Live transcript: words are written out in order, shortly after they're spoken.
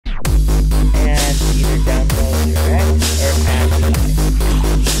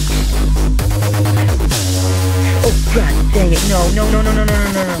Dang it, no.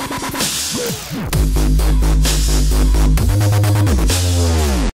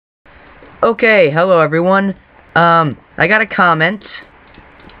 Okay, hello everyone. I got a comment.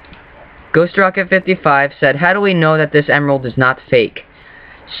 Ghost Rocket 55 said, "How do we know that this emerald is not fake?"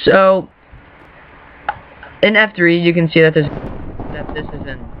 So, in F3, you can see that this is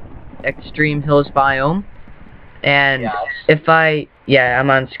an extreme hills biome. And yes.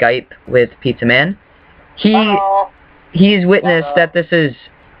 I'm on Skype with Pizza Man. He's witnessed that this is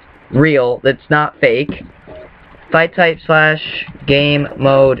real. That's not fake. Fight type / game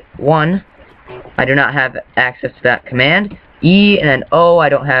mode 1. I do not have access to that command. E and then O, I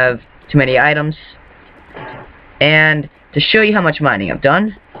don't have too many items. And to show you how much mining I've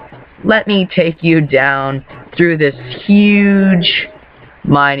done, let me take you down through this huge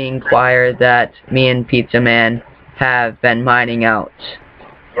mining choir that me and Pizza Man have been mining out.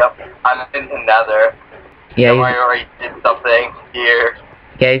 Yep, I'm in the nether. Yeah, I already did something here.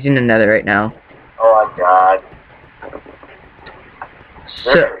 Yeah, he's in the nether right now. Oh my god.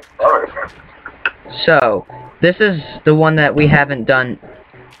 So, this is the one that we haven't done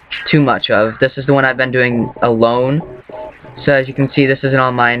too much of. This is the one I've been doing alone. So as you can see, this isn't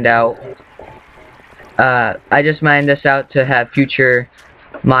all mined out. I just mined this out to have future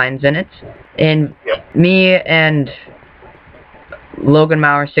mines in it. And me and Logan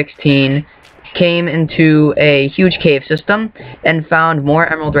Mauer 16 came into a huge cave system and found more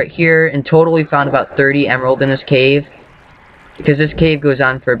emerald right here. In total, we found about 30 emerald in this cave. Because this cave goes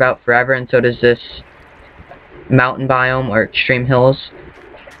on for about forever, and so does this mountain biome or extreme hills.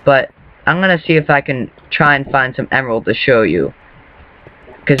 But I'm gonna see if I can try and find some emerald to show you,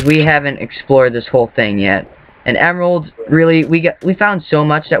 because we haven't explored this whole thing yet. And emerald, really, we found so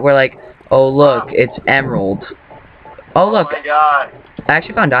much that we're like, oh look, it's emerald. Oh look, oh my god. I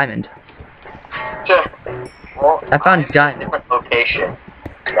actually found diamond. Well, I found diamond. Different location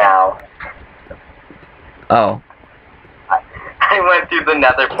now. Oh. I went through the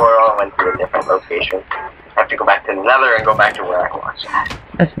nether portal and went to a different location. I have to go back to the nether and go back to where I was.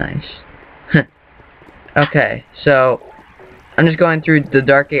 That's nice. Okay, so I'm just going through the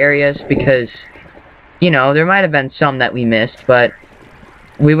dark areas because, you know, there might have been some that we missed, but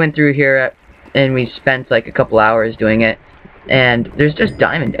we went through here and we spent like a couple hours doing it, and there's just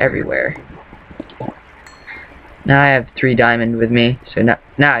diamond everywhere. Now I have 3 diamond with me, so now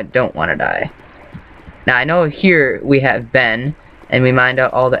I don't want to die. Now I know here we have been, and we mined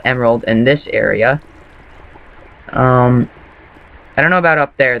out all the emerald in this area. I don't know about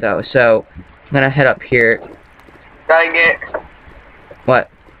up there though, so I'm gonna head up here. Dang it! What?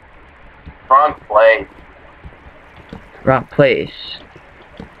 Wrong place. Wrong place.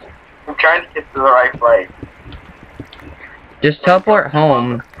 I'm trying to get to the right place. Just teleport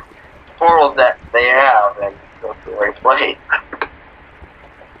home. Portals that they have and go to the right place.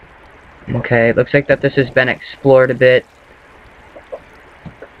 Okay, looks like that this has been explored a bit.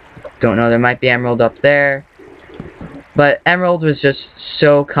 Don't know, there might be emerald up there. But emerald was just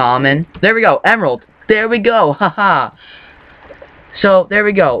so common. There we go, emerald! There we go, haha! So, there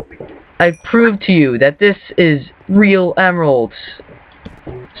we go. I proved to you that this is real emeralds.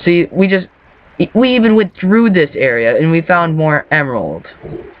 See, we even went through this area and we found more emerald.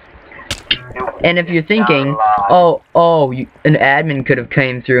 And if you're thinking, an admin could have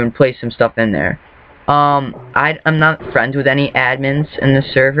came through and placed some stuff in there. I'm not friends with any admins in this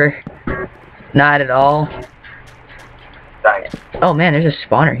server. Not at all. Oh man, there's a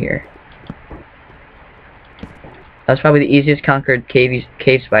spawner here. That's probably the easiest conquered cave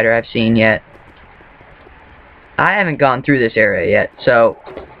spider I've seen yet. I haven't gone through this area yet, so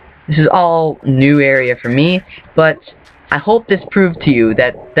this is all new area for me, but I hope this proved to you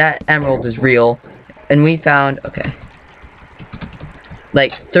that that emerald is real, and we found, okay,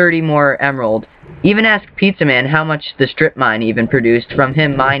 like 30 more emerald. Even ask Pizza Man how much the strip mine even produced from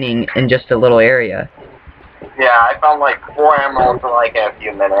him mining in just a little area. Yeah, I found like 4 emeralds in like a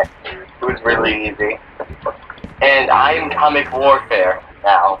few minutes. It was really easy. And I'm Comic Warfare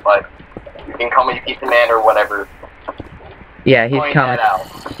now, but you can call me Pizza Man or whatever. Yeah, he's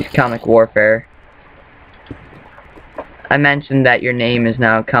Comic Warfare. I mentioned that your name is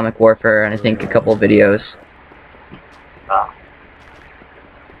now Comic Warfare in I think a couple of videos.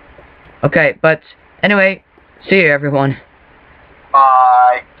 Okay, but anyway, see you everyone.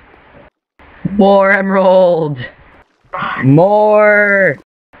 Bye. More emerald! More!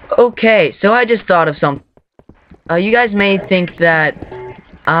 Okay, so I just thought of something. You guys may think that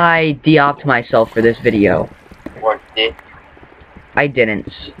I de-opt myself for this video. Or did? I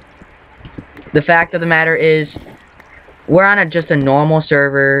didn't. The fact of the matter is, we're on just a normal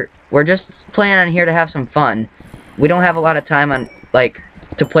server. We're just playing on here to have some fun. we don't have a lot of time on, like,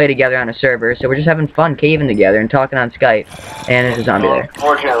 to play together on a server, so we're just having fun caving together and talking on Skype. And there's a zombie there.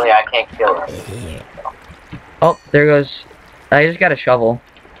 Unfortunately, I can't kill him. Oh, there goes... I just got a shovel.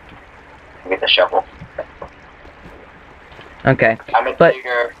 Get the shovel. Okay. I'm a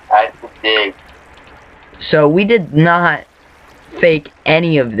digger. I have to dig. So we did not fake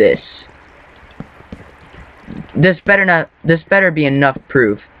any of this. This better be enough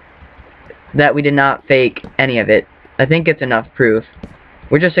proof that we did not fake any of it. I think it's enough proof.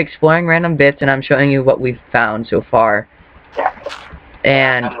 We're just exploring random bits, and I'm showing you what we've found so far. Yeah.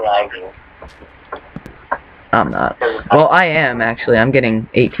 And I'm lagging. I'm not. Well, I am actually. I'm getting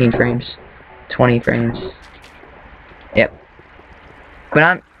 18 frames, 20 frames. Yep.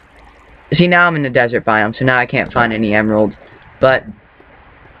 But see, now I'm in the desert biome, so now I can't find any emerald. But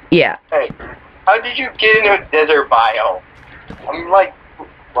yeah. Hey, how did you get into a desert biome? I'm like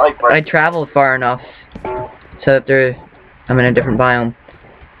I traveled far enough so that I'm in a different biome.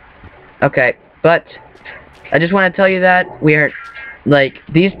 Okay, but I just want to tell you that we are, like,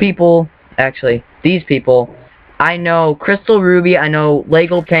 these people, I know Crystal Ruby, I know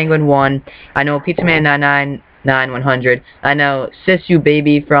Lego Penguin 1, I know Pizza Man 999 I know Sisu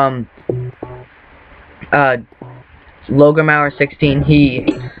Baby from Logamauer 16. He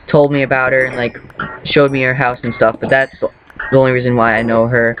told me about her and, like, showed me her house and stuff, but that's the only reason why I know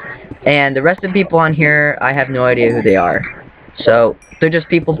her. And the rest of the people on here, I have no idea who they are. So they're just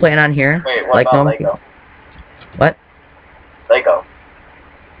people playing on here. Wait, what like about normal Lego? people. What? Lego.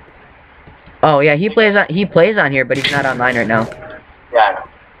 Oh yeah, he plays on here, but he's not online right now. Yeah, I know.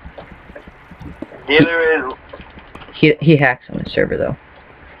 Neither is... He hacks on the server though.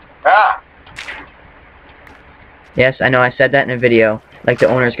 Ah! Yes, I know, I said that in a video. Like, the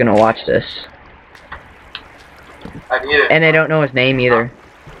owner's gonna watch this. I need it. And they don't know his name either.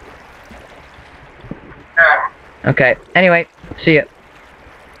 Ah. Okay, anyway, see ya.